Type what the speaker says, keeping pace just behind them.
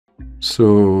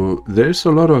So there's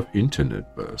a lot of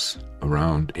internet buzz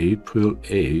around April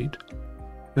 8,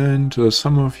 and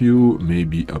some of you may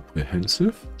be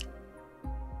apprehensive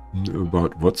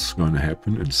about what's going to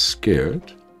happen and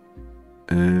scared,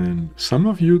 and some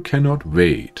of you cannot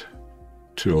wait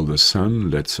till the sun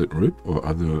lets it rip or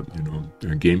other,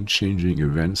 game-changing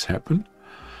events happen,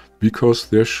 because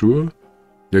they're sure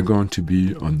they're going to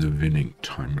be on the winning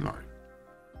timeline.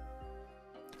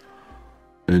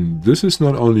 And this is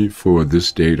not only for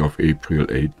this date of April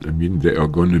 8. I mean, there are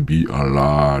going to be a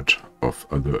lot of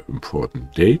other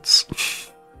important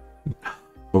dates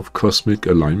of cosmic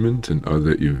alignment and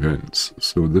other events.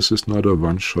 So this is not a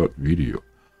one-shot video.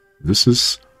 This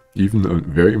is even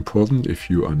very important if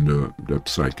you're under the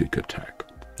psychic attack.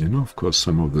 Of course,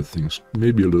 some of the things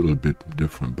may be a little bit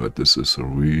different, but this is a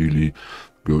really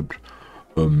good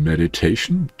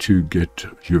meditation to get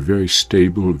you very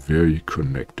stable, very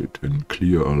connected, and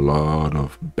clear a lot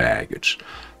of baggage.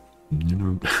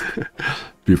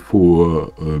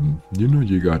 Before,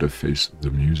 you gotta face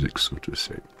the music, so to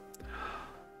say.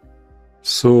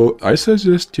 So I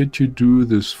suggest that you do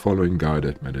this following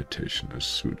guided meditation as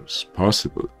soon as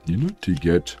possible, to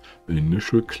get an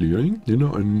initial clearing,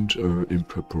 and in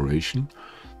preparation,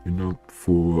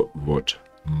 for what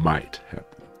might happen.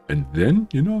 And then,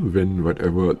 when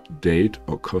whatever date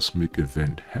or cosmic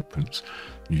event happens,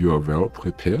 you are well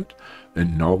prepared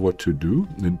and know what to do,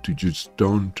 and to just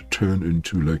don't turn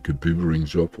into like a quivering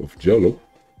drop of jello,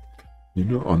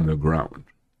 on the ground.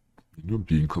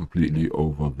 Being completely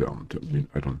overwhelmed. I mean,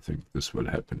 I don't think this will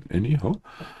happen anyhow.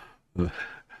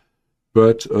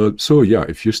 So yeah,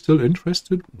 if you're still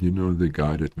interested, the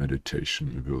guided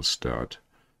meditation will start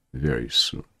very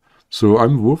soon. So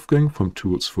I'm Wolfgang from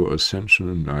Tools for Ascension,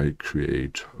 and I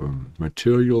create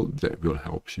material that will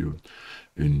help you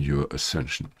in your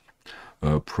ascension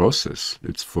process.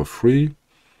 It's for free,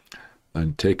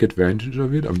 and take advantage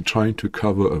of it. I'm trying to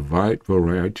cover a wide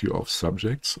variety of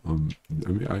subjects, and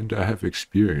I have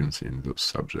experience in those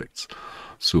subjects.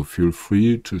 So feel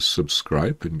free to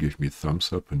subscribe and give me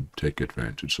thumbs up and take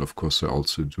advantage. Of course, I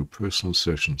also do personal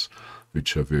sessions,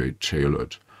 which are very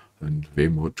tailored and way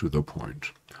more to the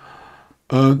point.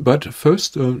 But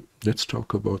first, let's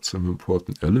talk about some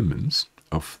important elements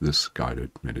of this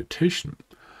guided meditation.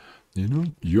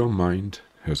 Your mind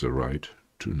has a right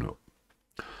to know.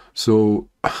 So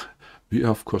we are,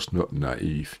 of course, not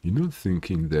naive,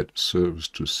 thinking that service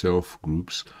to self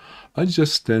groups are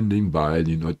just standing by,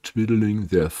 twiddling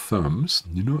their thumbs,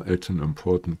 at an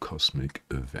important cosmic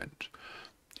event.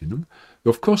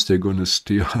 Of course, they're going to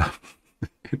stir up,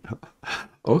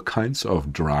 all kinds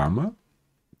of drama,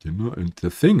 and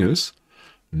the thing is,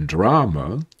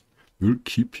 drama will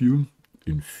keep you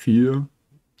in fear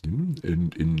and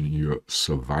in your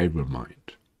survival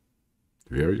mind.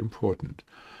 Very important.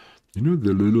 The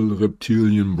little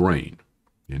reptilian brain,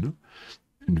 And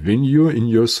when you're in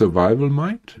your survival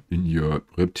mind, in your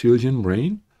reptilian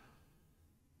brain,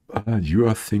 you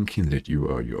are thinking that you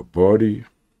are your body,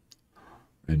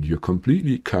 and you're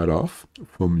completely cut off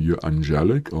from your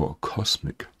angelic or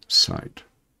cosmic side.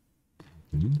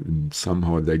 And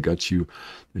somehow they got you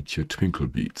at your twinkle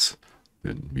beats,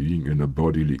 then being in a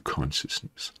bodily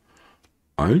consciousness.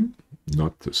 I'm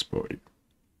not this body.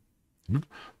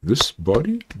 This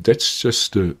body, that's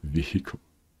just a vehicle.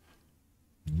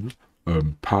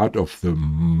 Part of the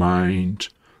mind,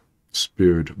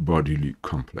 spirit, bodily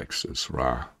complex, as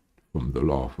Ra from the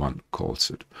Law of One calls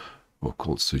it, or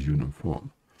calls the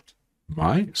uniform.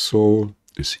 My soul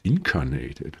is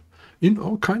incarnated in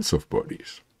all kinds of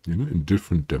bodies, in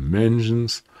different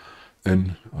dimensions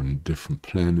and on different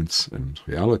planets and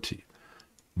reality.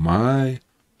 My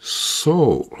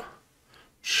soul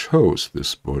chose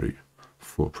this body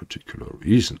for a particular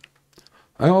reason.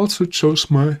 I also chose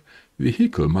my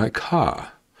vehicle, my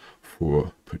car,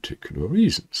 for particular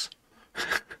reasons.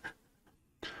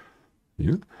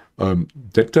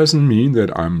 That doesn't mean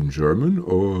that I'm German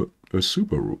or a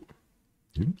Subaru.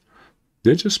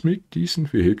 They just make decent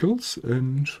vehicles,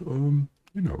 and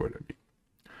you know what I mean.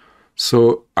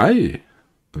 So I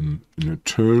am an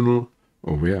eternal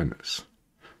awareness,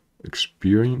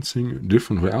 experiencing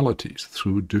different realities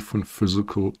through different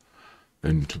physical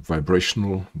and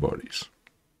vibrational bodies.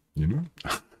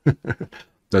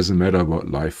 Doesn't matter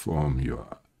what life form you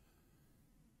are.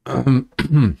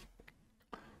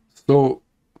 So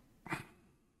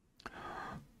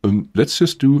let's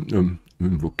just do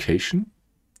invocation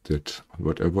that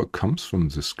whatever comes from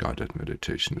this guided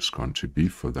meditation is going to be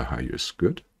for the highest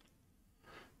good,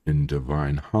 in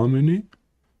divine harmony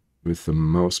with the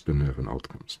most benevolent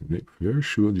outcomes. Make very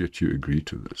sure that you agree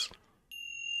to this.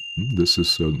 This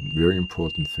is a very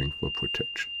important thing for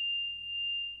protection.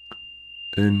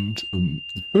 And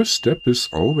the first step is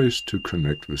always to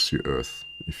connect with the earth.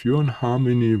 If you're in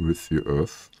harmony with the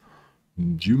earth,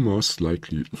 you most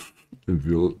likely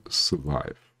will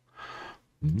survive.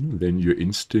 Then your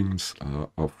instincts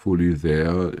are fully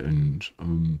there, and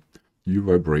your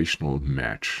vibrational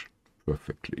match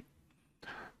perfectly.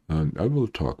 And I will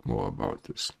talk more about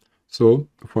this. So,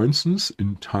 for instance,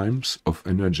 in times of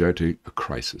energetic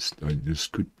crisis, this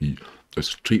could be a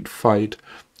street fight,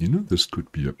 this could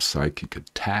be a psychic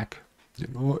attack,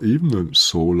 even a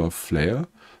solar flare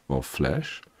or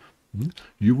flash.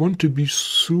 You want to be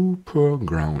super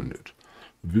grounded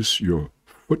with your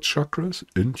foot chakras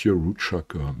and your root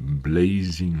chakra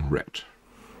blazing red.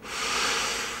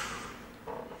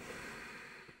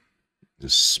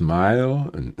 Just smile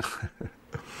and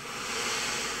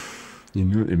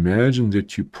imagine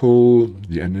that you pull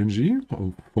the energy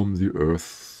from the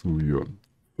earth through your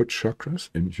foot chakras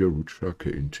and your root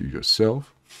chakra into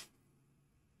yourself.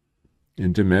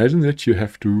 And imagine that you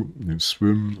have to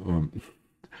swim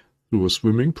through a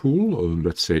swimming pool, or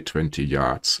let's say 20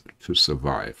 yards to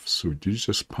survive. So you're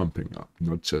just pumping up,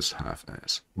 not just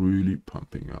half-ass, really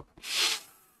pumping up.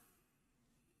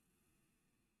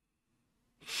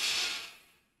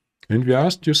 And we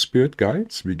ask your spirit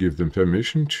guides, we give them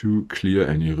permission to clear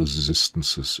any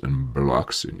resistances and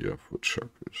blocks in your foot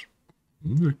chakras.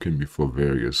 It can be for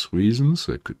various reasons.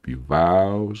 There could be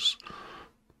vows,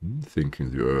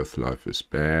 thinking the earth life is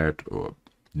bad, or,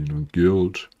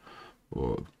 guilt,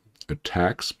 or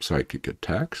attacks, psychic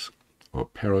attacks, or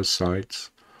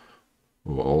parasites,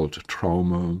 or old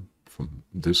trauma from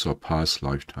this or past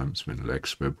lifetimes when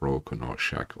legs were broken, or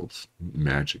shackles,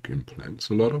 magic implants,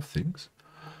 a lot of things.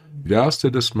 We ask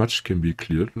that as much can be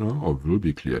cleared now, or will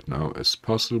be cleared now, as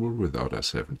possible without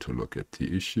us having to look at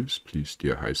the issues. Please,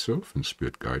 dear High Self and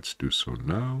Spirit Guides, do so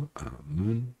now.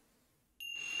 Amen.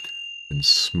 And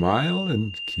smile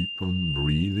and keep on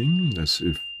breathing as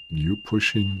if you're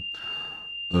pushing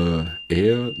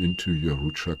air into your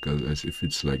root chakra, as if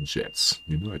it's like jets.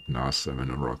 At NASA when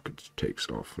a rocket takes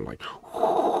off, like.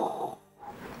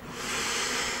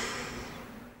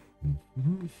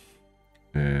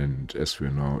 And as we're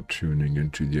now tuning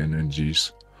into the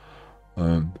energies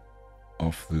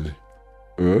of the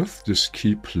earth, just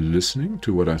keep listening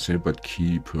to what I say, but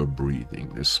keep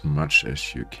breathing as much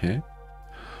as you can.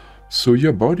 So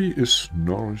your body is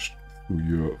nourished through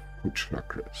your foot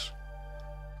chakras.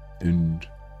 And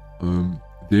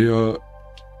they are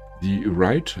the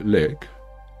right leg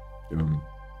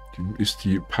is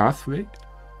the pathway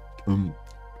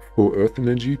for earth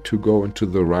energy to go into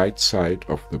the right side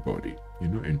of the body.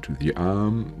 Into the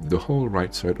arm. The whole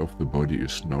right side of the body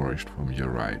is nourished from your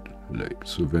right leg.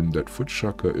 So when that foot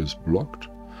chakra is blocked,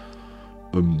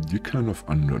 you're kind of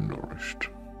undernourished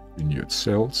in your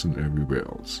cells and everywhere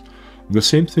else. The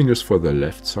same thing is for the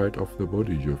left side of the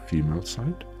body, your female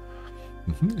side.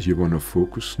 You want to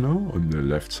focus now on the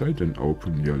left side and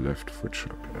open your left foot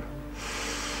chakra.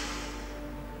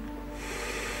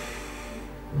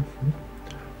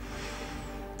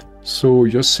 So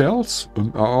your cells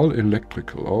are all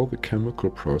electrical. All the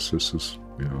chemical processes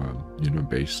are,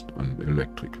 based on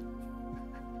electric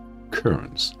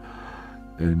currents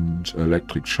and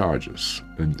electric charges.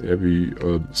 And every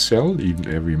cell, even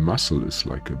every muscle, is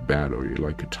like a battery,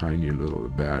 like a tiny little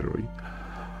battery.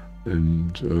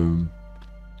 And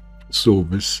so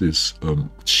this is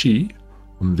chi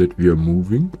that we are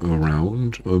moving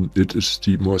around. It is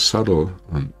the more subtle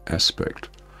aspect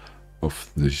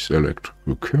of these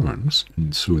electrical currents,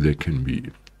 and so they can be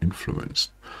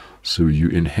influenced. So you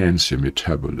enhance your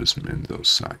metabolism in those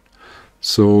sides.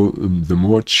 So the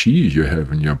more chi you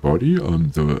have in your body,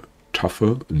 the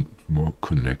tougher and more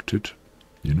connected,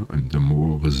 and the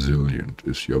more resilient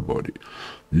is your body.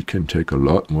 You can take a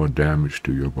lot more damage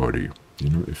to your body,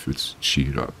 if it's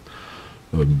chi'd up.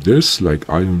 There's like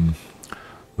iron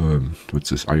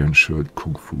shirt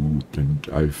kung fu, and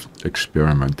I've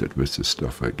experimented with this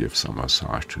stuff. I give some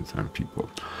massage to them people.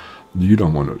 You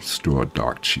don't want to store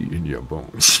dark chi in your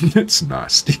bones. It's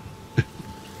nasty.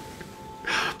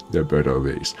 There are better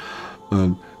ways.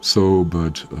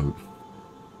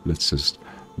 Let's just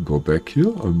go back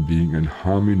here. Being in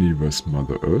harmony with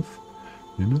Mother Earth,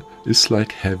 it's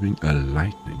like having a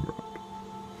lightning rod.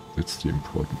 That's the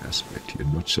important aspect here.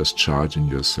 Not just charging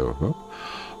yourself up,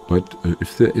 but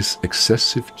if there is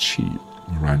excessive chi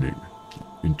running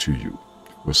into you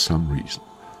for some reason,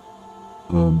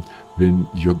 when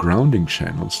your grounding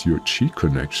channels, your chi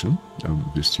connection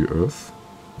with the earth,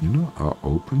 are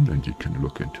open, and you can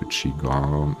look into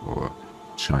Qigong or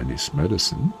Chinese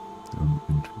medicine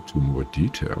into more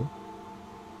detail,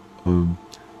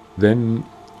 then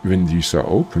when these are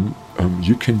open,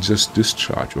 you can just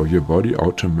discharge, or your body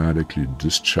automatically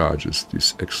discharges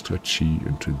this extra chi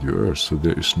into the earth, so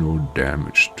there is no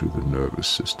damage to the nervous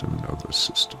system and other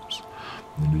systems.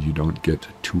 You don't get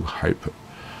too hyper.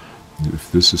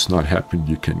 If this is not happening,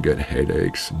 you can get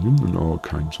headaches, and all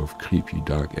kinds of creepy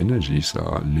dark energies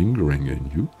are lingering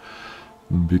in you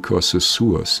because the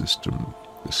sewer system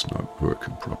is not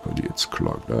working properly, it's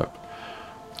clogged up.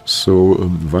 So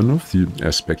one of the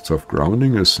aspects of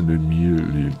grounding is an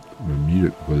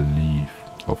immediate relief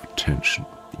of tension,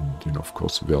 and of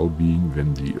course well-being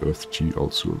when the earth chi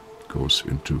also goes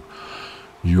into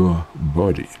your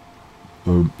body.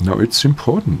 Now it's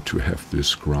important to have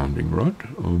this grounding rod,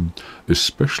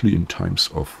 especially in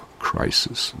times of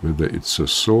crisis, whether it's a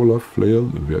solar flare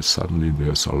where suddenly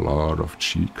there's a lot of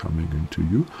chi coming into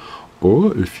you,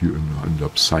 or if you end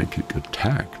up psychic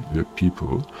attack where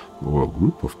people or a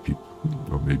group of people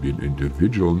or maybe an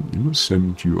individual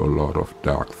send you a lot of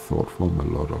dark thought form, a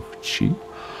lot of chi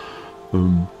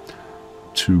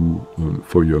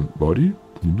for your body,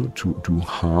 to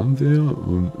harm there.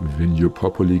 When you're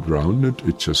properly grounded,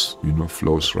 it just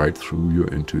flows right through you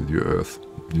into the earth,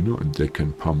 and they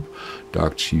can pump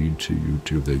dark chi into you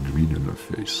till they're green in the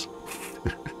face.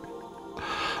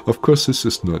 Of course, this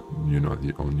is not,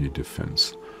 the only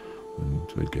defense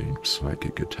and against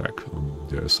psychic attack.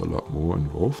 There's a lot more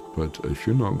involved, but if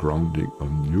you're not grounding,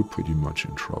 you're pretty much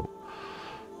in trouble.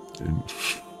 And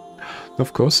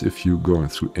of course, if you're going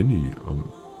through any,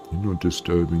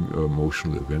 disturbing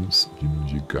emotional events,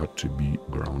 you got to be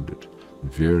grounded.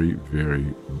 Very,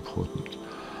 very important.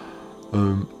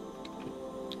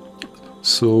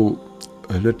 So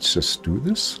let's just do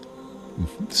this.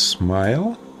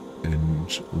 Smile. And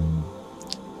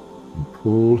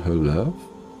pull her love,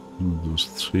 those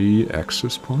 3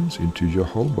 access points, into your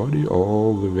whole body,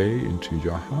 all the way into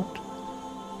your heart.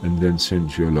 And then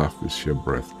send your love with your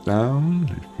breath down.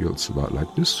 It feels about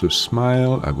like this. So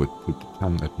smile. I would put the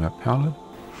tongue at my palate.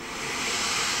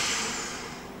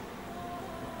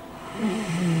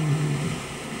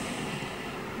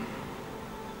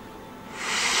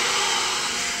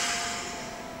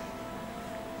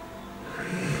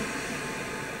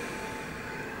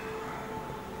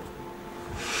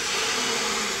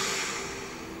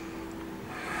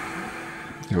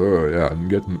 Oh yeah, I'm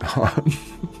getting on.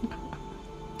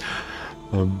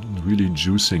 Really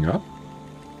juicing up.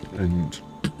 And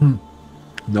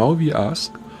now we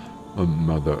ask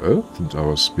Mother Earth and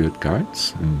our spirit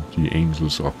guides and the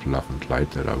angels of love and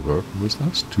light that are working with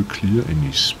us to clear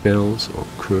any spells or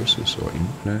curses or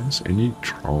implants, any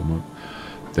trauma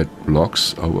that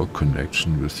blocks our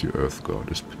connection with the Earth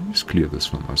Goddess. Please clear this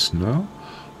from us now.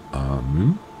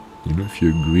 Amen. If you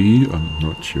agree,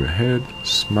 nod your head,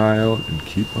 smile, and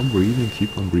keep on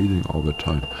breathing all the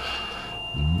time.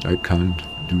 I can't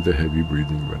do the heavy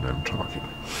breathing when I'm talking.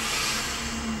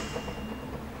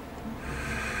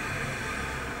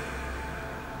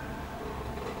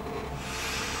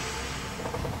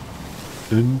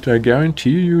 And I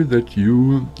guarantee you that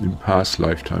you, in past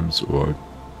lifetimes, or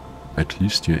at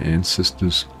least your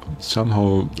ancestors,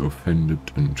 somehow offended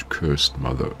and cursed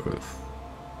Mother Earth.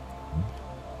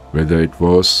 Whether it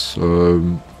was,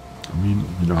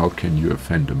 how can you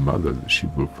offend a mother? She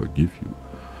will forgive you.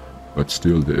 But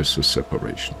still there is a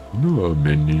separation.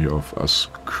 Many of us,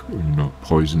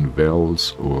 poisoned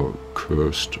wells or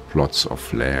cursed plots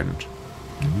of land,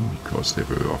 because they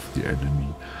were of the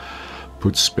enemy.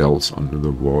 Put spells under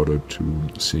the water to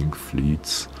sink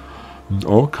fleets. And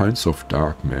all kinds of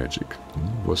dark magic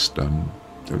was done,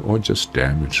 or just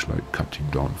damage like cutting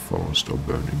down forests or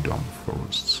burning down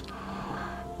forests.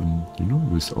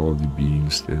 With all the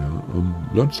beings there.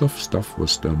 Lots of stuff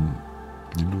was done,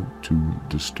 to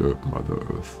disturb Mother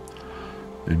Earth.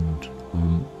 And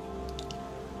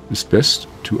it's best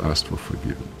to ask for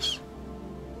forgiveness.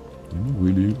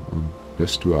 Really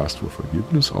best to ask for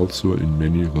forgiveness. Also in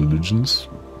many religions,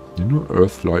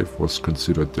 Earth life was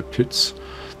considered the pits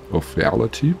of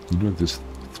reality. This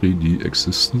 3D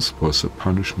existence was a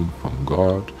punishment from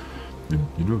God.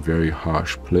 Very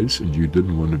harsh place, and you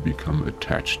didn't want to become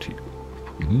attached to it.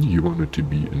 You wanted to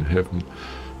be in heaven,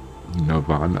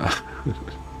 nirvana,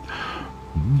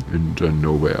 and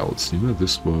nowhere else.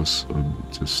 This was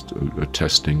just a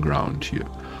testing ground here.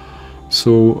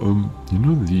 So,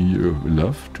 the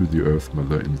love to the Earth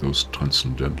Mother in those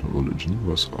transcendental religion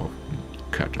was often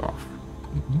cut off.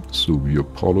 So we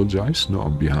apologize now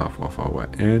on behalf of our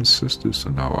ancestors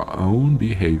and our own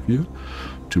behavior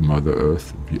to Mother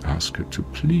Earth. We ask her to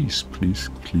please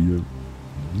clear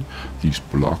these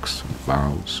blocks and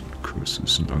vows and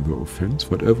curses and other offense,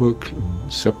 whatever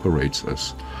separates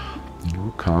us you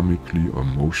know, karmically or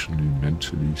emotionally,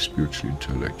 mentally, spiritually,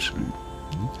 intellectually.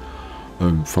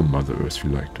 From Mother Earth,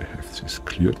 we like to have this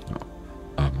cleared now.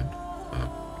 Amen.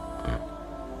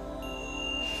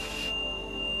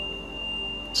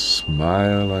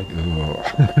 Smile like,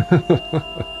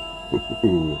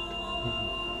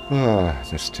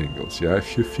 there's tingles. Yeah,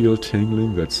 if you feel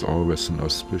tingling, that's always an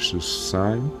auspicious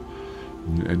sign.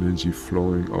 The energy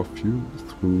flowing off you,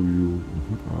 through you.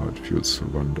 It feels so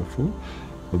wonderful.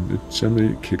 And it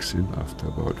generally kicks in after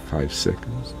about 5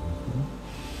 seconds.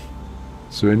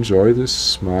 So enjoy this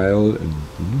smile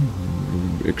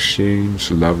and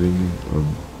exchange loving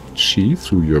chi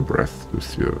through your breath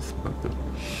with your Earth Mother.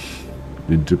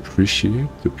 And appreciate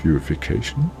the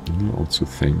purification. Also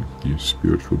thank the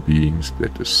spiritual beings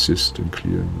that assist in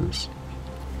clearing this.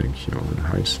 Thank you, own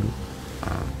high self.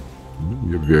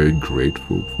 We are very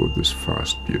grateful for this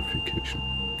fast purification.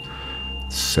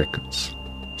 Seconds.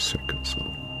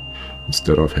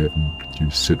 Instead of having you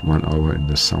sit 1 hour in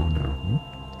the sauna.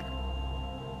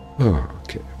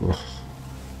 Okay.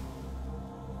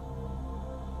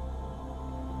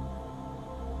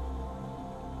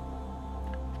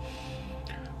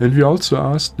 And we also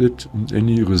asked that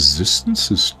any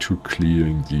resistances to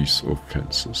clearing these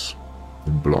offenses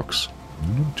and blocks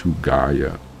to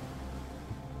Gaia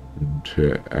and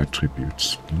her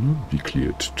attributes be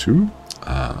cleared too.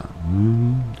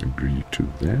 Agree to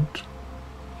that.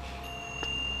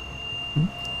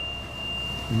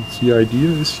 And the idea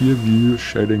is here we are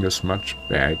shedding as much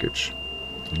baggage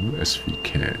as we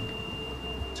can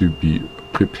to be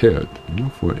prepared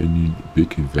for any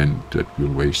big event that will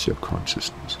raise your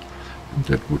consciousness and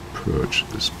that would purge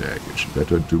this baggage.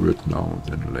 Better do it now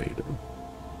than later.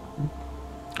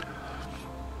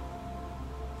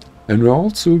 And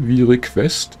also we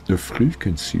request the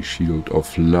frequency shield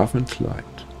of love and light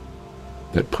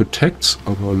that protects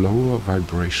our lower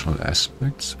vibrational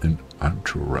aspects and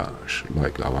entourage,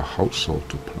 like our household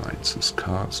appliances,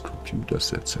 cars,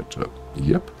 computers, etc.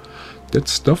 Yep, that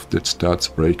stuff that starts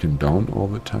breaking down all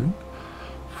the time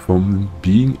from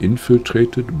being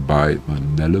infiltrated by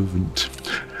malevolent,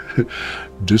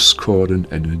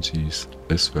 discordant energies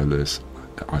as well as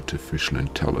artificial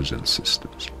intelligence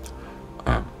systems.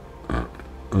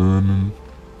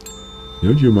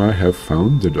 You might have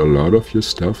found that a lot of your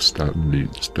stuff suddenly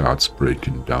starts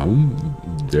breaking down.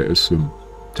 There is some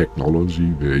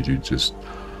technology where you just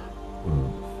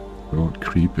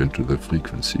creep into the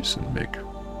frequencies and make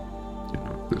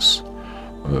this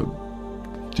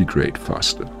degrade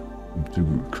faster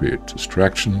to create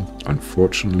distraction.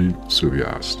 Unfortunately, so we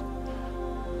asked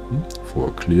for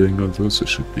a clearing of those. It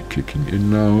should be kicking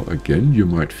in now. Again, you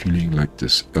might feeling like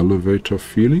this elevator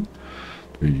feeling.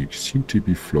 You seem to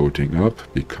be floating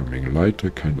up, becoming lighter,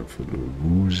 kind of a little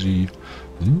woozy.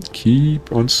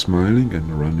 Keep on smiling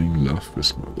and running love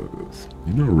with Mother Earth.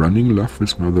 Running love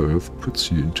with Mother Earth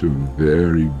puts you into a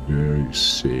very, very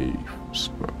safe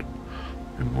spot.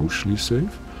 Emotionally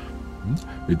safe.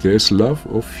 There's love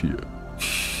or fear.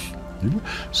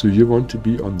 So you want to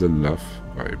be on the love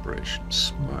vibration,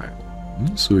 smile.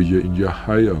 So you're in your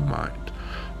higher mind,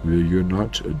 where you're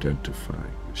not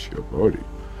identifying with your body.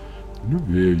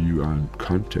 Where you are in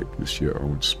contact with your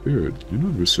own spirit,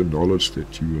 with the knowledge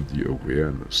that you are the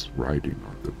awareness riding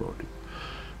on the body.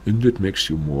 And it makes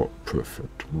you more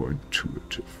perfect, more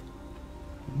intuitive.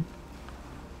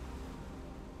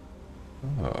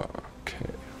 Okay.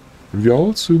 We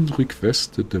also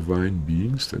request the divine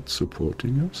beings that's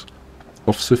supporting us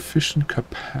of sufficient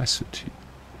capacity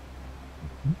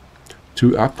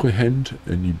to apprehend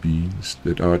any beings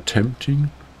that are attempting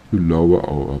to lower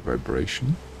our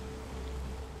vibration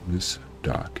with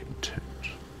dark intent.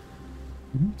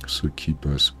 So keep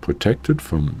us protected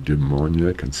from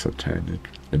demoniac and satanic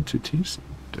entities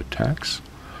and attacks.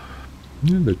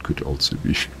 That could also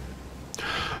be,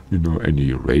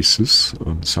 any races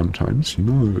sometimes,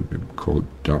 called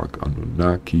Dark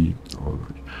Anunnaki or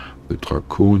the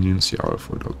Draconians, the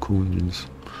Alpha Draconians.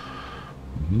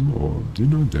 Or,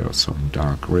 there are some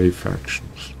dark ray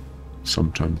factions.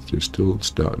 Sometimes they still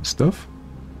start stuff.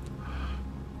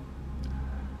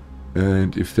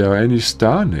 And if there are any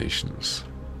star nations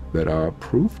that are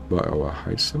approved by our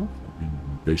high self,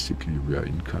 basically we are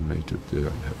incarnated there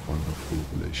and have wonderful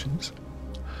relations,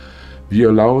 we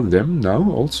allow them now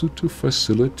also to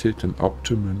facilitate an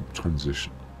optimum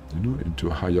transition, into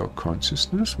higher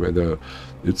consciousness, whether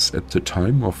it's at the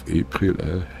time of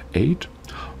April 8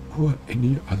 or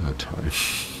any other time.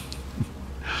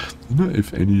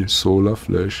 If any solar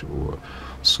flash or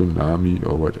tsunami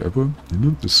or whatever,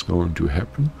 this is going to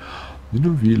happen,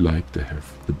 we like to have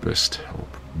the best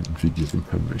help, and we give them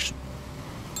permission.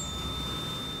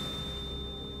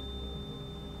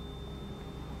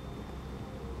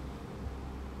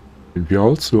 And we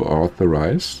also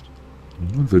authorize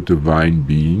the divine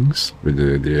beings,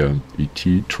 whether they are ET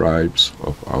tribes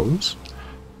of ours,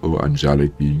 or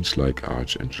angelic beings like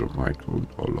Archangel Michael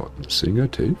or Lord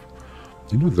Nrsingadev,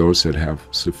 those that have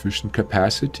sufficient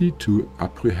capacity to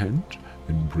apprehend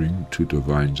and bring to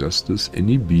divine justice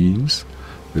any beings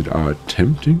that are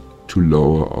attempting to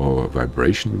lower our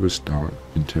vibration with dark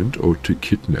intent or to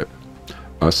kidnap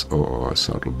us or our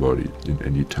subtle body in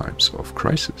any times of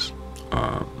crisis.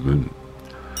 Amen.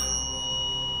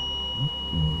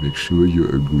 Make sure you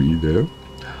agree there.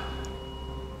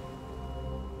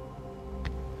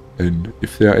 And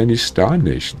if there are any star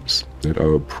nations that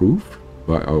are approved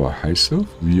by our high self,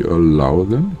 we allow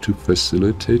them to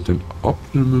facilitate an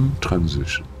optimum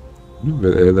transition,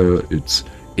 whether it's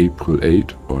April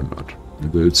 8 or not,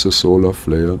 whether it's a solar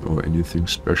flare or anything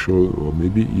special, or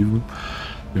maybe even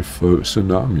if a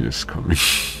tsunami is coming,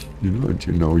 and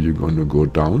you're going to go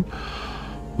down,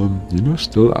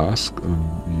 still ask,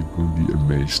 you're going to be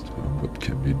amazed what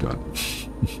can be done.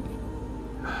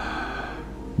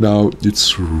 Now,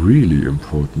 it's really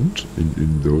important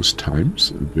in those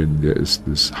times when there is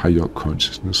this higher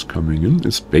consciousness coming in.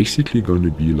 It's basically going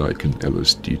to be like an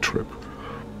LSD trip,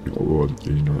 or a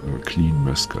clean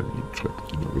mescaline trip,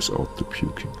 without the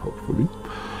puking, hopefully,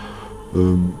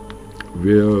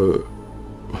 where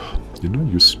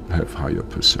you have higher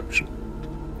perception.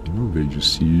 Where you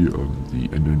see the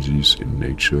energies in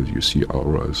nature, you see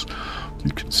auras,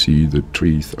 you can see the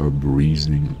trees are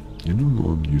breathing,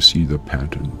 you see the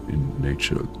pattern in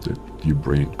nature that your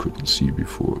brain couldn't see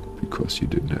before because you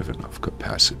didn't have enough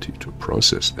capacity to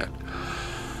process that.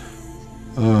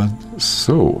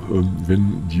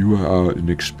 When you are in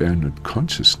expanded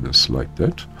consciousness like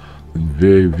that, and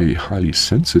very, very highly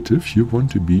sensitive, you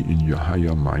want to be in your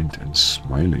higher mind and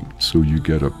smiling. So you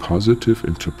get a positive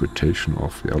interpretation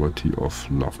of reality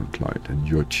of love and light, and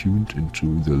you're tuned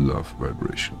into the love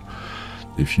vibration.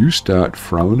 If you start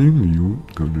frowning, you're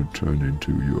going to turn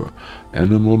into your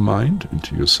animal mind,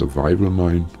 into your survival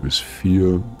mind with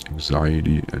fear,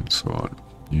 anxiety, and so on.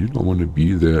 You don't want to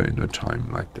be there in a time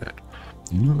like that.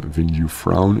 When you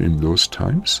frown in those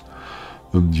times,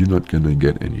 you're not going to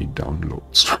get any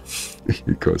downloads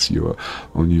because you are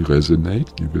only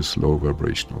resonating with low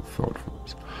vibrational thought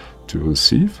forms. To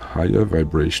receive higher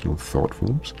vibrational thought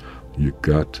forms, you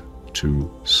got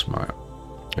to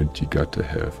smile, and you got to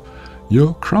have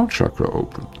your crown chakra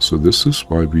open. So this is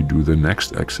why we do the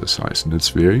next exercise, and it's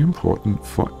very important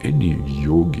for any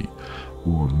yogi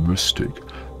or mystic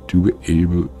to be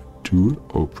able to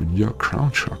open your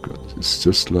crown chakra. It's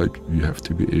just like you have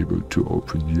to be able to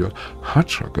open your heart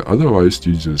chakra. Otherwise,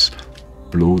 you just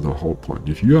blow the whole point.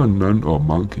 If you're a nun or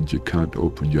monk and you can't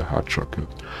open your heart chakra,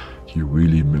 you're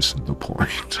really missing the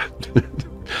point.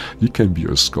 You can be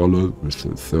a scholar with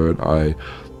the third eye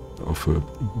of a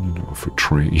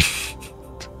train.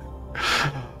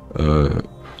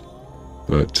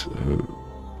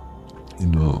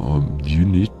 You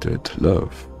need that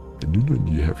love. And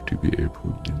you have to be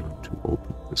able, to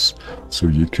open this so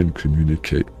you can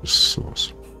communicate with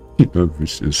Source,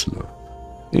 which is love.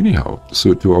 Anyhow,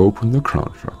 so to open the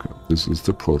crown chakra, this is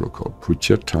the protocol. Put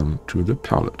your tongue to the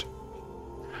palate.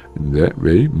 In that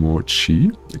way, more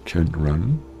chi can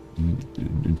run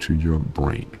into your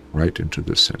brain, right into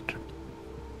the center.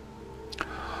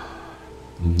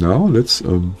 Now let's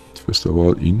first of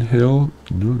all inhale,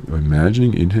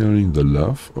 imagine inhaling the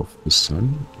love of the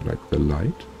sun, like the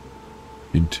light,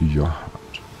 into your heart.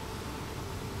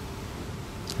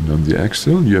 And on the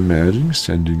exhale, you imagine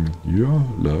sending your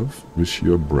love with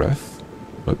your breath,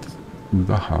 but through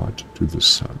the heart to the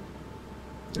sun.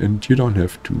 And you don't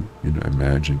have to,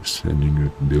 imagine sending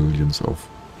it billions of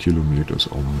kilometers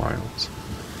or miles.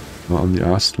 Now on the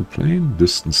astral plane,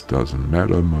 distance doesn't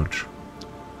matter much.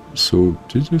 So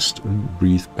just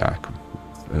breathe back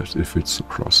as if it's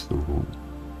across the room.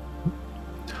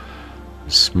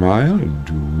 Smile and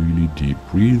do really deep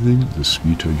breathing. The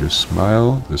sweeter your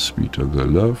smile, the sweeter the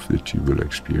love that you will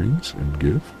experience and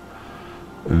give.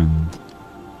 And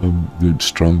the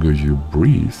stronger you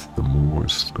breathe, the more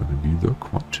it's going to be the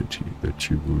quantity that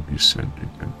you will be sending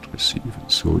and receiving.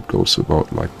 So it goes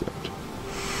about like that.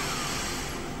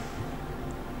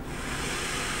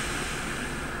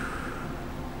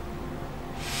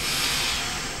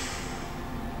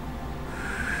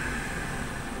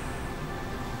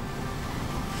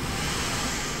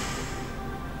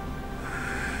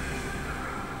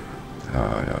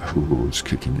 Who's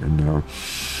kicking in now?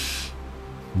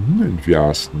 And we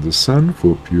ask the sun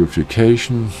for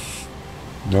purification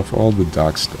of all the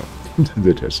dark stuff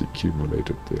that has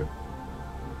accumulated there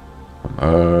from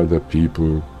other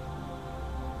people,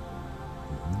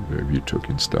 where we took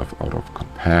in stuff out of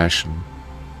compassion.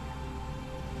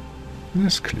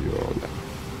 Let's clear all that.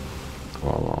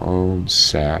 Our own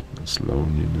sadness,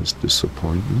 loneliness,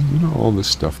 disappointment, all the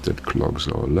stuff that clogs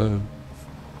our love.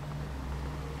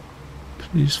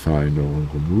 Please find all,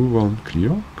 remove on,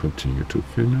 clear, continue to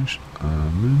finish.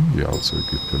 Amen. We also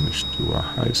give permission to our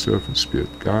high self and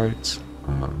spirit guides.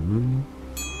 Amen.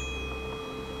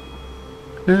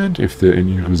 And if there are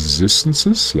any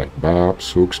resistances, like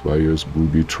barbs, hooks, wires,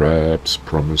 booby traps,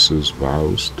 promises,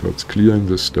 vows, towards clearing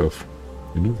this stuff,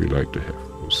 we like to have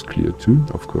those clear too.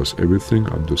 Of course, everything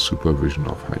under supervision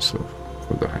of high self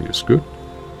for the highest good,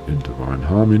 in divine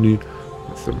harmony,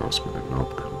 with the most benign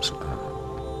outcomes.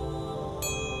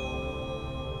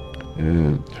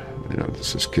 And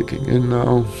this is kicking in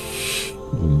now.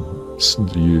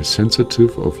 The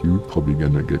sensitive of you probably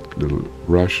gonna get little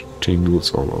rush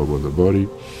tingles all over the body.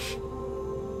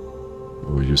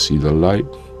 Or you see the light.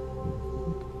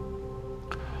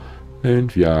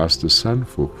 And we ask the Sun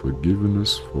for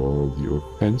forgiveness for all the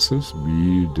offenses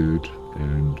we did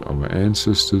and our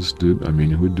ancestors did. I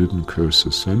mean, who didn't curse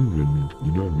the Sun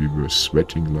when we were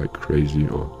sweating like crazy,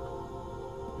 or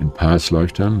in past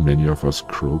lifetime, many of us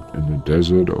croaked in the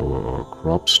desert, or our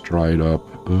crops dried up.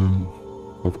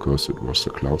 Of course, it was the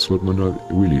clouds. But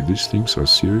really, these things are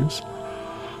serious,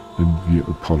 and we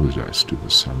apologize to the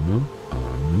Sun now.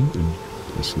 And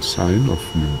as a sign of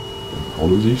your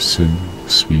apology, send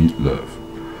sweet love.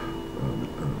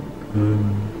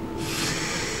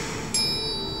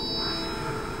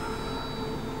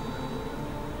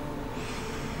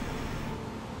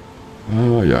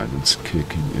 Yeah, and it's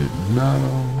kicking in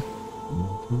now.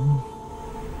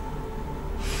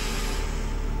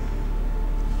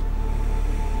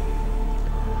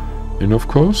 And of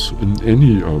course, in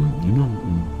any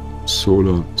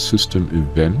solar system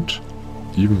event,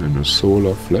 even in a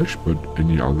solar flash, but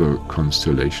any other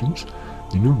constellations,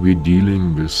 we're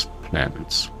dealing with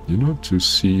planets. To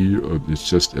see it's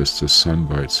just as the Sun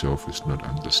by itself is not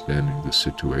understanding the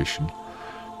situation.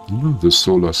 The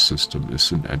solar system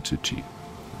is an entity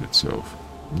in itself,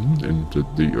 and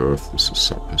the Earth is a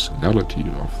sub-personality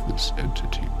of this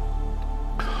entity.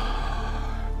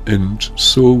 And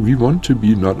so we want to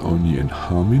be not only in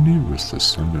harmony with the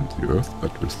Sun and the Earth,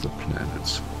 but with the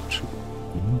planets too.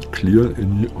 Clear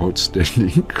any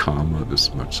outstanding karma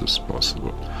as much as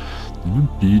possible.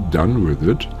 Be done with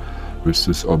it, with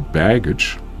this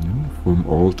baggage from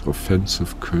old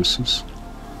offensive curses.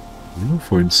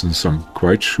 For instance, I'm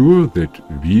quite sure that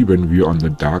when we are on the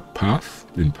dark path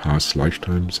in past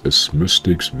lifetimes as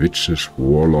mystics, witches,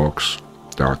 warlocks,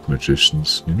 dark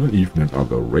magicians, even in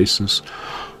other races,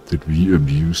 that we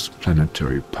abuse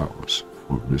planetary powers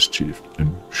for mischief,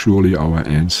 and surely our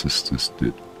ancestors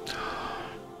did.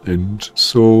 And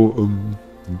so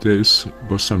there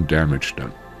was some damage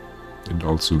done. And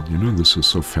also, this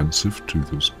is offensive to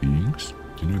those beings.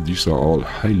 These are all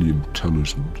highly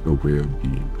intelligent, aware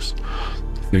beings.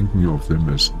 Thinking of them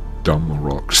as dumb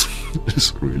rocks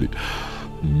is really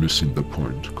missing the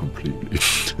point completely.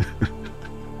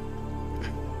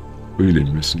 Really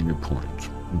missing the point.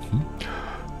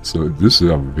 So these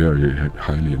are very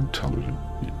highly intelligent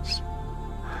beings.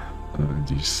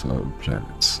 These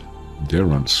planets, they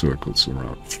run circles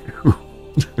around you.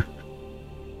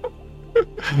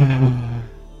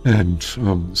 And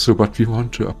so, but we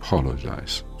want to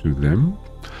apologize to them,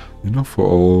 for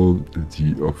all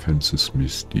the offenses,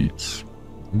 misdeeds,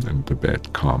 and the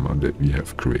bad karma that we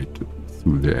have created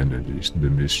through their energies and the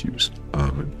misuse.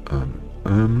 Amen, amen,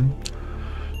 amen.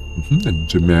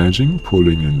 And imagine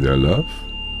pulling in their love,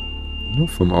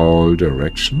 from all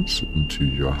directions into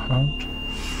your heart.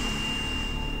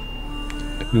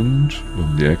 And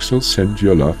on the exhale, send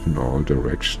your love in all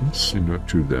directions,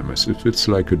 to them, as if it's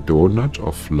like a donut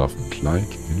of love and light,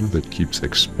 that keeps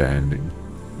expanding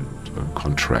and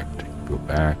contracting. Go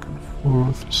back and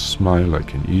forth, smile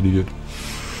like an idiot.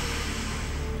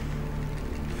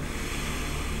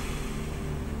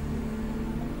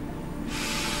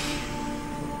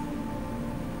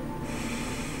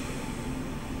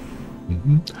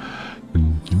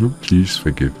 And please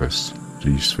forgive us.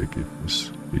 Please forgive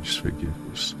us. Please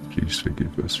forgive us. Please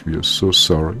forgive us. We are so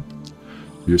sorry.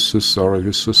 We are so sorry.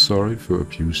 We're so sorry for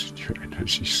abusing your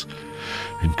energies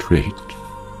and creating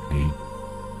pain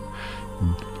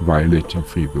and violating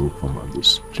free will from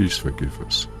others. Please forgive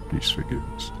us. Please forgive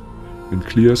us. And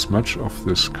clear as much of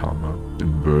this karma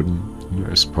and burden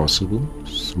as possible,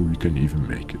 so we can even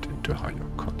make it into higher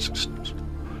consciousness.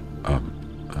 Amen.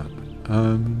 Amen.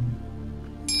 Amen.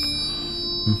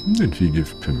 And we give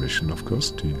permission, of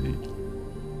course, to the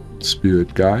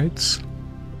spirit guides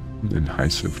and high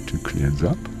self to cleanse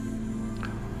up.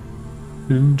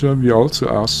 And we also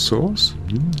ask Source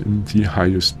and the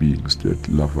highest beings that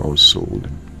love our soul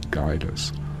and guide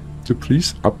us to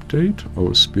please update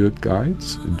our spirit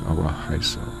guides and our high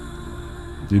self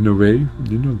in a way,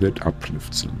 that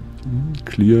uplifts them.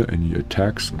 Clear any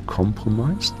attacks and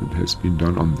compromise that has been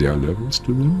done on their levels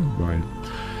to them by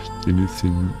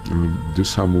anything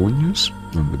disharmonious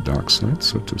on the dark side,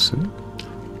 so to say.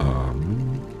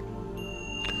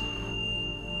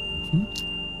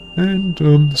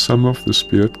 And some of the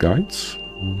spirit guides,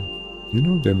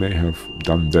 they may have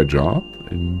done their job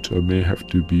and may have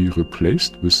to be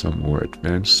replaced with some more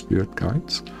advanced spirit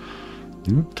guides.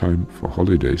 Time for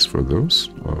holidays for those,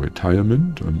 or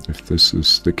retirement. If this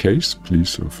is the case,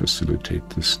 please facilitate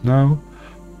this now.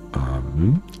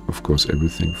 Of course,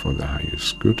 everything for the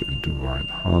highest good and divine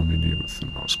harmony with the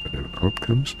most benevolent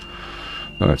outcomes.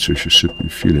 So you should be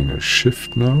feeling a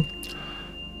shift now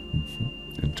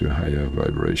into higher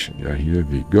vibration. Yeah, here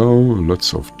we go.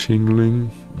 Lots of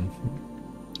tingling.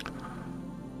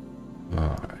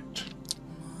 Alright.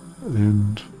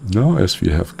 And now, as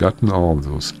we have gotten all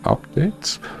those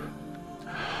updates,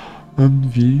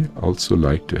 we also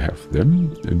like to have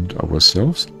them and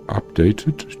ourselves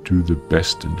updated to the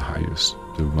best and highest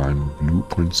divine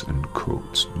blueprints and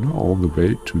codes, all the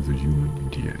way to the human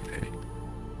DNA.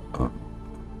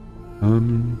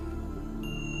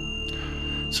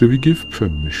 So we give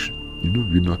permission.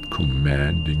 We're not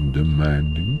commanding,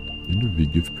 demanding. We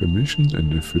give permission,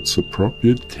 and if it's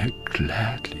appropriate, they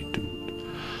gladly do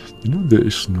it. There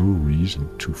is no reason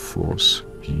to force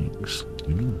beings,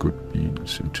 good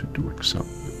beings, into doing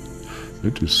something.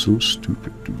 It is so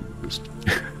stupid doing this.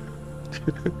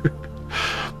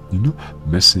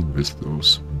 Messing with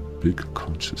those big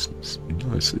consciousness.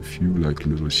 As if you, like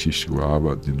little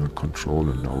Shishwaba, control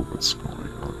and know what's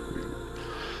going on.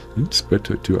 It's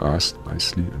better to ask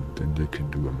nicely, and then they can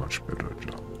do a much better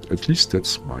job. At least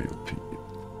that's my opinion.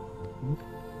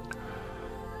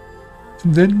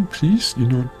 And then please,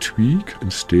 tweak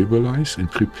and stabilize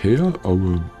and prepare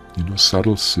our,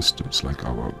 subtle systems like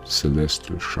our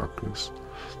celestial chakras,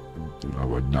 and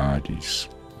our nadis,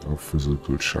 our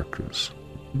physical chakras,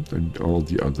 and all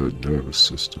the other nervous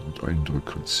systems,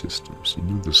 endocrine systems,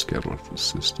 the skeletal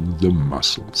system, the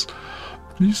muscles.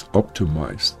 Please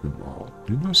optimize them all,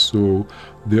 so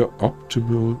they're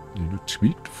optimal,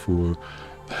 tweaked for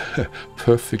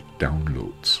perfect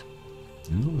downloads.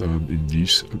 In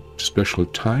these special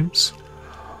times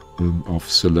of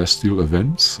celestial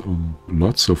events,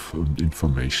 lots of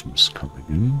information is coming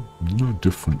in,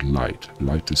 different light.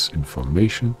 Light is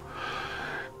information,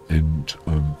 and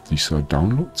these are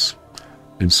downloads.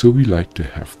 And so we like to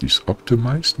have these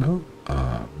optimized now.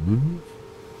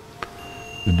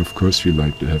 And of course we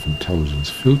like to have intelligence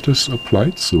filters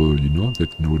applied, so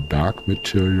that no dark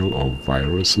material or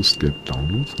viruses get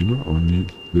downloaded, only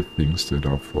the things that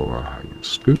are for our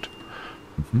highest good.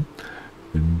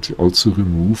 And also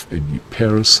remove any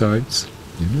parasites,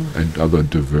 and other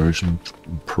diversion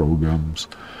programs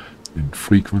and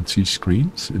frequency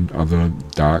screens and other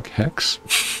dark hacks,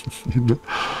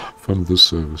 from the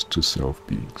service to self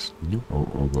beings,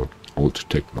 or the old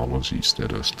technologies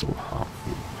that are still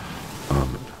harmful.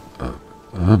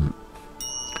 And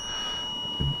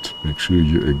make sure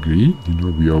you agree,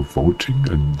 we are voting,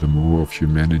 and the more of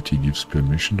humanity gives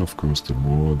permission, of course, the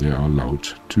more they are allowed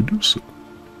to do so.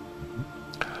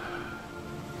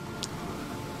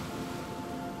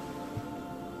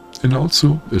 And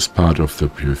also, as part of the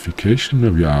purification,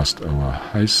 we asked our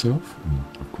high self, and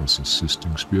of course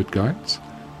assisting spirit guides,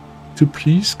 to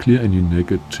please clear any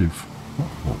negative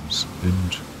hormones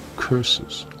and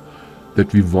curses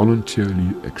that we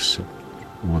voluntarily accept,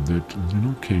 or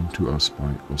that came to us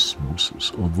by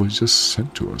osmosis, or were just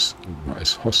sent to us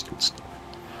as hostile stuff.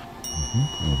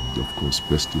 Of course,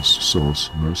 best is Source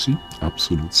mercy,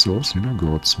 absolute Source,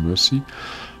 God's mercy.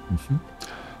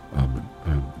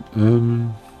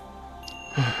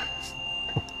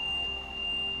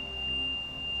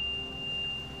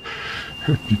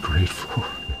 I'd be grateful.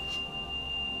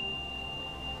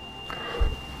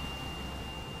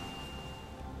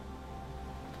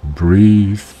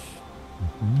 Breathe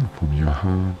from your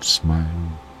heart,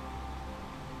 smile.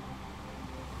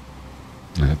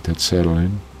 Let that settle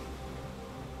in.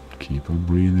 Keep on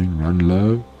breathing, run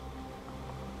love.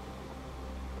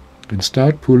 And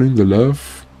start pulling the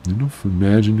love,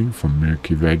 imagining from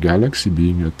Milky Way galaxy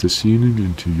being at the ceiling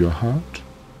into your heart.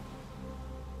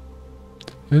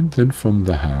 And then from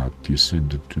the heart,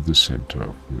 descend it to the center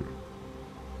of you.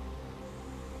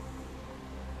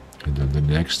 And on the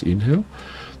next inhale,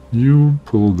 you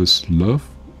pull this love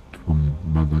from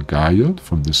Mother Gaia,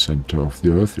 from the center of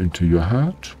the earth, into your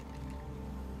heart.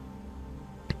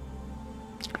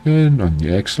 And on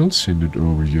the exhale, send it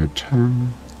over your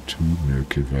tongue to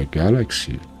Milky Way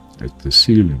Galaxy at the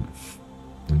ceiling.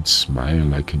 And smile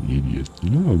like an idiot.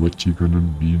 You know what you're gonna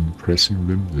be impressing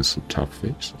them with a tough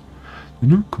face. You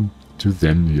know, to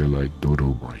them you're like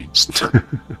dodo brains.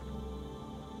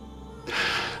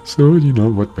 So, you know,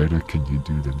 what better can you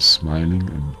do than smiling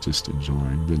and just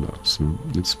enjoying the love? So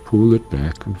let's pull it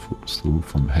back and forth. So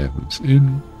from heavens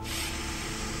in,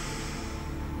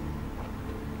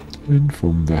 and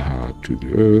from the heart to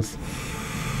the earth,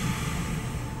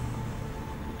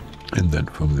 and then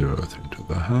from the earth into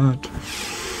the heart,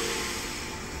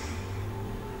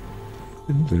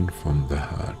 and then from the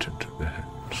heart into the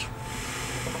hands.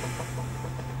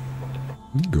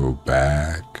 And go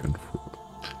back and forth.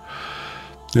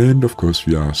 And of course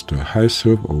we ask the high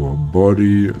self, our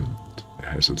body, and it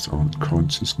has its own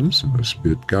consciousness, and the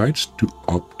spirit guides to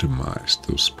optimize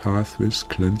those pathways,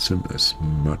 cleanse them as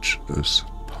much as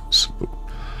possible.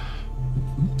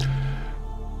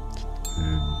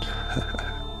 And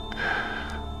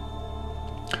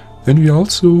then we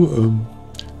also,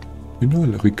 you know,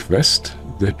 request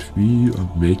that we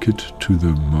make it to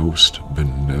the most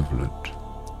benevolent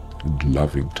and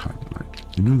loving timeline.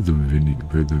 You know, the winning,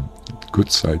 where the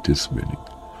good side is winning.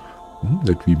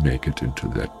 That we make it into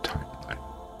that timeline.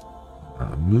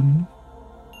 Amen.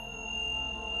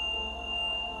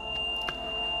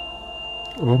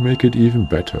 Or make it even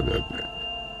better than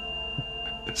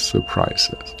that. Surprise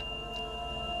us.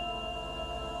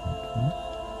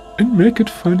 And make it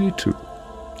funny too.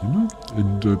 You know,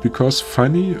 and because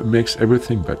funny makes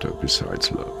everything better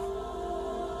besides love.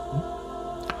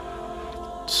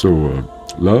 So,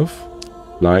 love,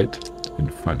 light,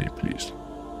 and funny, please.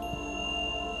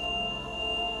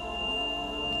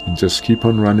 And just keep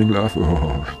on running, love.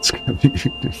 Oh, it's coming.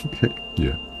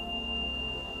 Yeah.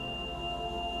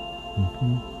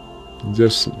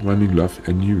 Just running love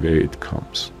any way it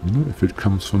comes. You know, if it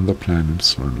comes from the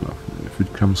planets, run love. If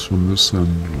it comes from the sun,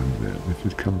 run there. If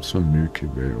it comes from Milky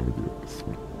Way or the Earth,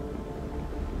 run.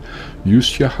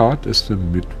 Use your heart as the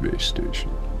midway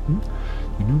station.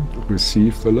 You know,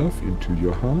 receive the love into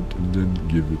your heart and then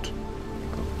give it.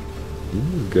 You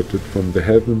know, get it from the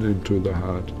heaven into the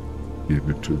heart. Give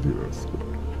it to the earth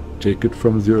god. Take it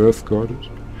from the earth goddess.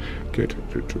 Get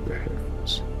it into the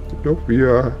heavens. You know, we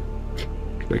are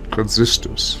like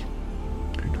transistors.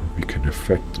 You know, we can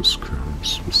affect those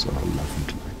currents with our love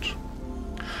and light.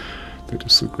 That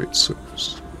is a great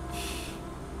service.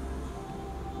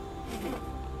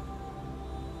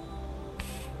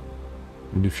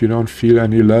 And if you don't feel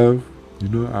any love, you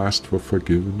know, ask for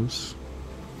forgiveness.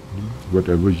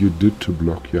 Whatever you did to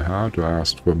block your heart, or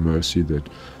ask for mercy that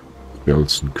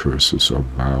spells and curses or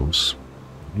vows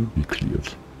be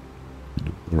cleared, you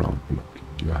know, around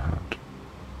blocking your heart.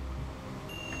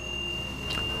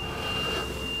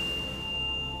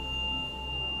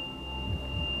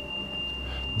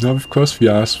 Now, of course, we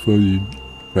ask for the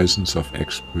presence of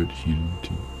expert healing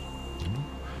team.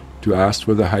 To ask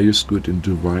for the highest good in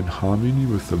divine harmony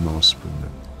with the most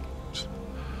benevolent.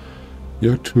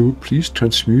 Yeah, to please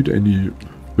transmute any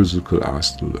physical,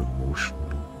 astral, emotional,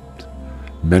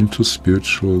 mental,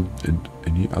 spiritual, and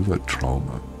any other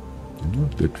trauma, you know,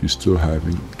 that we're still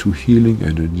having, to healing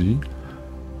energy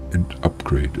and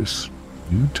upgrade us,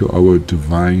 you know, to our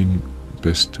divine,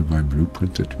 best divine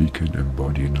blueprint that we can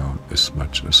embody now as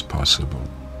much as possible.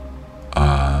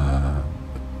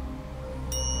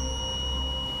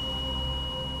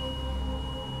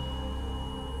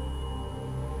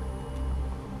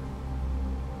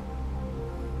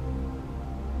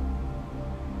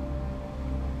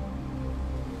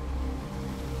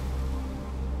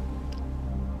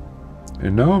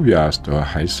 And now we ask our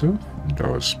high self and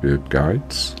our spirit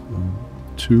guides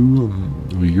to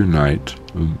reunite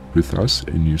with us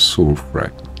any soul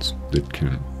fragments that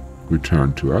can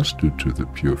return to us due to the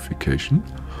purification.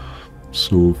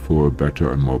 So for a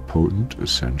better and more potent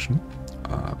ascension.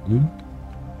 Amen.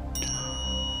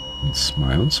 And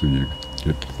smile so you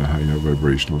get the higher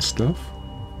vibrational stuff.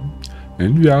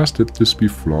 And we ask that this be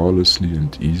flawlessly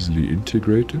and easily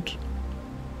integrated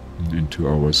into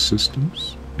our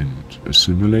systems and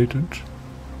assimilated,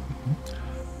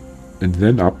 and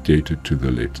then updated to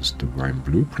the latest divine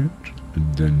blueprint,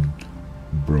 and then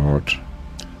brought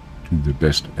to the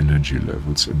best energy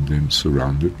levels, and then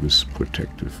surrounded with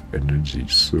protective energy,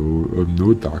 so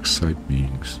no dark side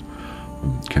beings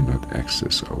cannot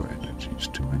access our energies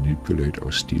to manipulate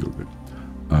or steal them.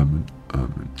 Amen,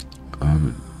 amen,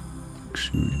 amen.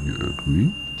 So you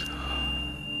agree?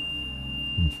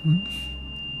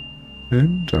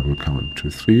 And I will count to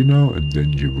 3 now, and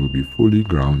then you will be fully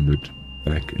grounded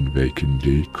back in vacant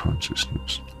day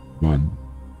consciousness. 1,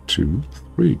 2,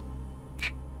 3.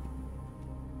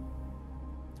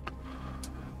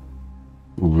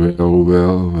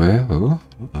 Well.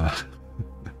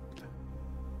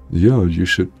 Yeah, you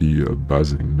should be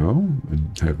buzzing now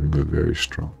and having a very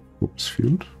strong force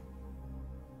field.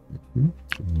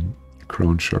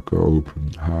 Crown chakra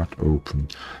open, heart open,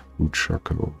 root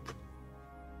chakra open.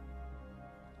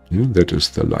 Yeah, that is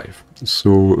the life.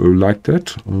 So like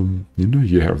that,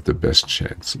 you have the best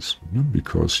chances,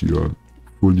 because you are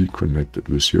fully connected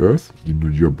with the earth.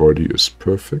 Your body is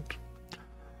perfect.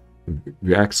 It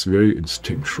reacts very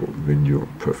instinctual when you're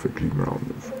perfectly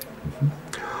grounded.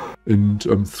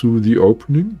 And through the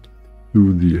opening,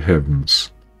 through the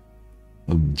heavens,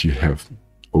 you have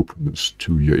openness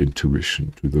to your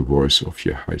intuition, to the voice of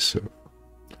your high self.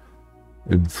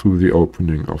 And through the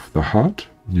opening of the heart,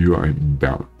 you are in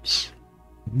balance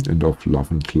and of love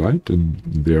and light, and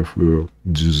therefore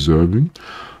deserving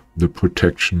the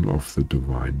protection of the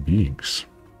divine beings.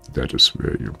 That is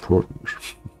very important.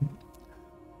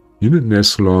 And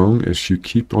as long as you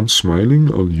keep on smiling,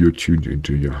 you're tuned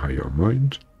into your higher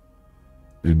mind.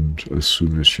 And as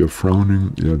soon as you're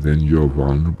frowning, then you're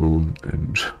vulnerable,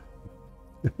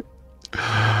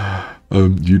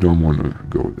 and you don't want to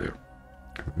go there.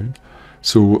 Okay?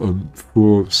 So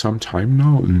for some time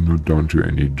now, don't do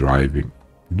any driving,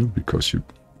 because you're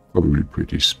probably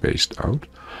pretty spaced out.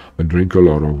 And drink a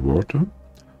lot of water,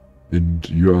 and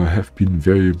you have been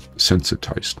very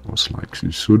sensitized, most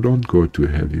likely. So don't go to a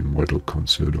heavy metal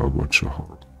concert or watch a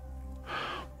horror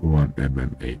or an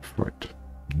MMA fight.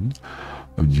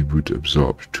 And you would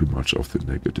absorb too much of the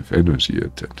negative energy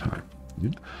at that time.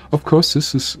 Of course,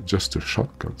 this is just a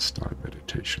shotgun style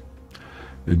meditation,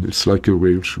 and it's like a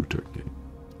rail shooter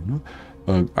game.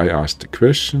 I asked a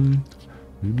question,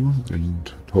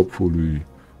 and hopefully,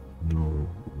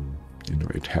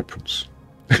 it happens.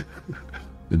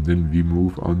 And then we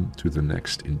move on to the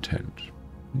next intent,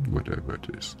 whatever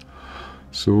it is.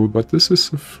 So, but this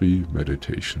is a free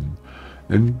meditation.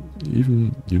 And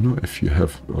even, if you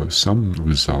have some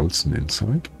results and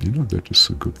insight, that is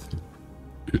a good thing.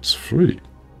 It's free.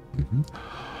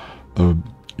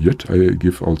 Yet I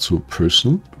give also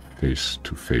personal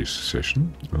face-to-face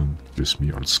session with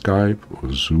me on Skype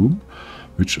or Zoom,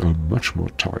 which are much more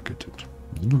targeted.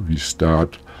 We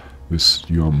start with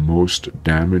your most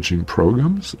damaging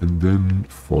programs and then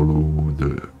follow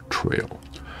the trail,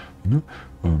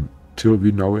 till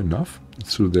we know enough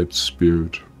so that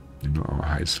spirit, our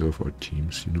high self or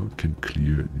teams, can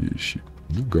clear the issue.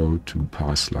 Go to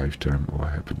past lifetime or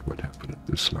what happened in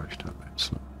this lifetime, and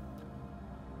so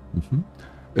on.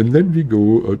 And then we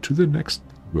go to the next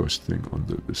worst thing on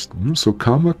the list. So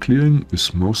karma clearing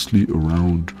is mostly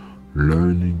around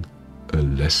learning a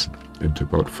lesson and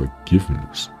about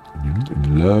forgiveness,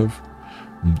 and love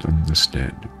and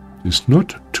understanding. It's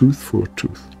not tooth for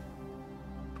tooth.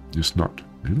 It's not.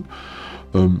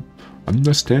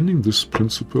 Understanding this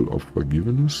principle of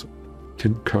forgiveness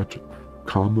can cut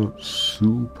karma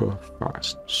super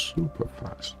fast.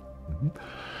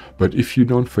 But if you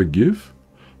don't forgive,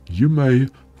 you may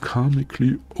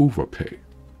karmically overpay.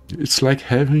 It's like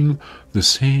having the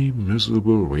same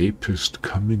miserable rapist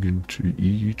coming into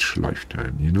each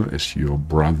lifetime, as your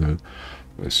brother,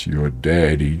 as your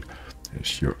daddy,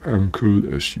 as your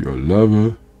uncle, as your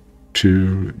lover,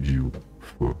 till you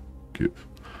forgive.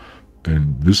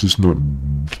 And this is not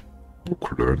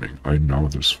book learning. I know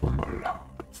this from a lot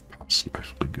of past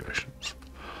life regressions.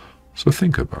 So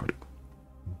think about it.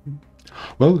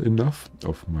 Well, enough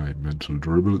of my mental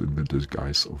dribble in the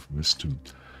disguise of wisdom.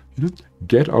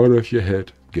 Get out of your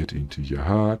head, get into your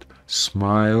heart,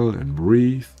 smile and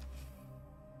breathe.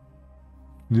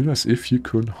 As if you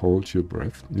could hold your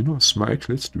breath. Smile,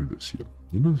 let's do this here.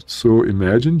 So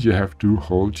imagine you have to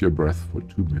hold your breath for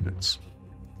 2 minutes.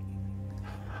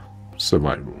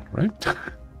 Survival, right?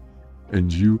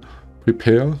 And you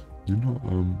prepare,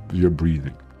 your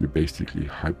breathing. You basically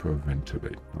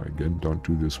hyperventilate. Now again, don't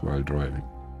do this while driving.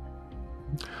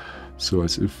 So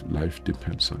as if life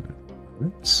depends on it.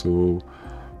 Right? So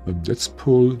let's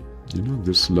pull,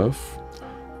 this love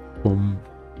from,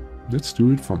 let's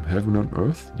do it from heaven on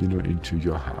earth, into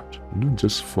your heart.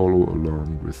 Just follow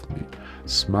along with me.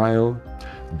 Smile,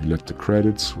 let the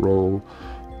credits roll,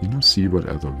 see what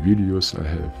other videos I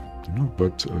have.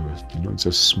 But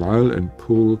just smile and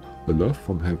pull the love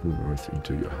from heaven and earth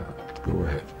into your heart. Go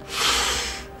ahead.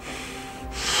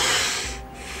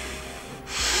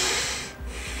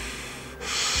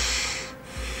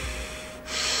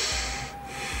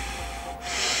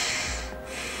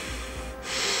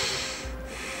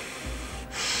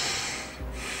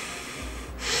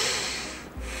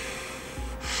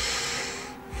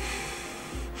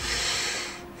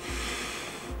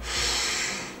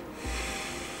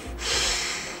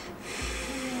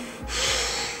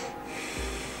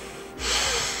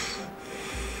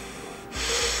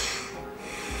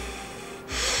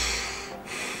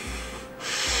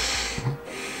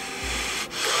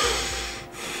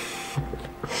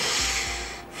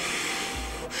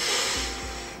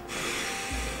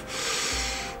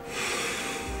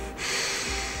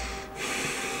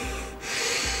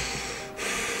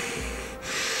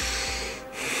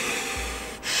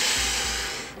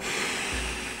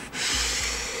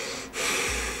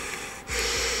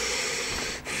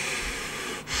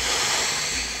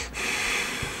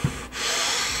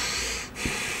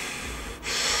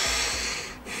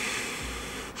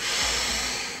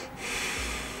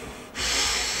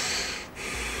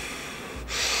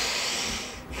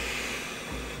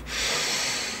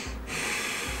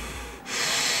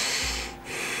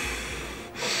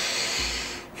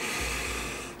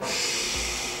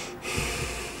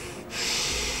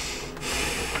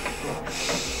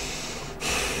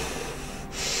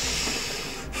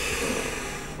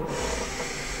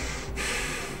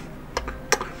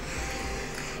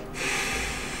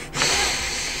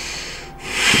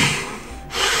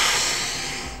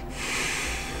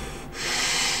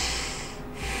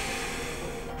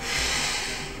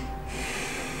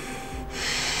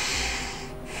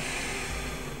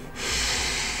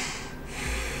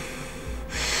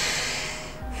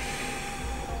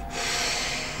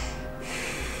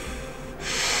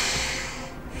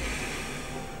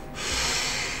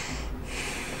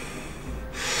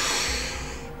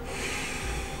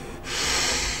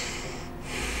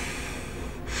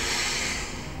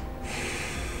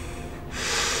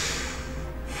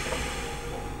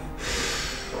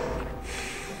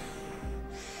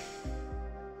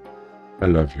 I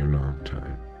love you a long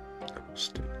time.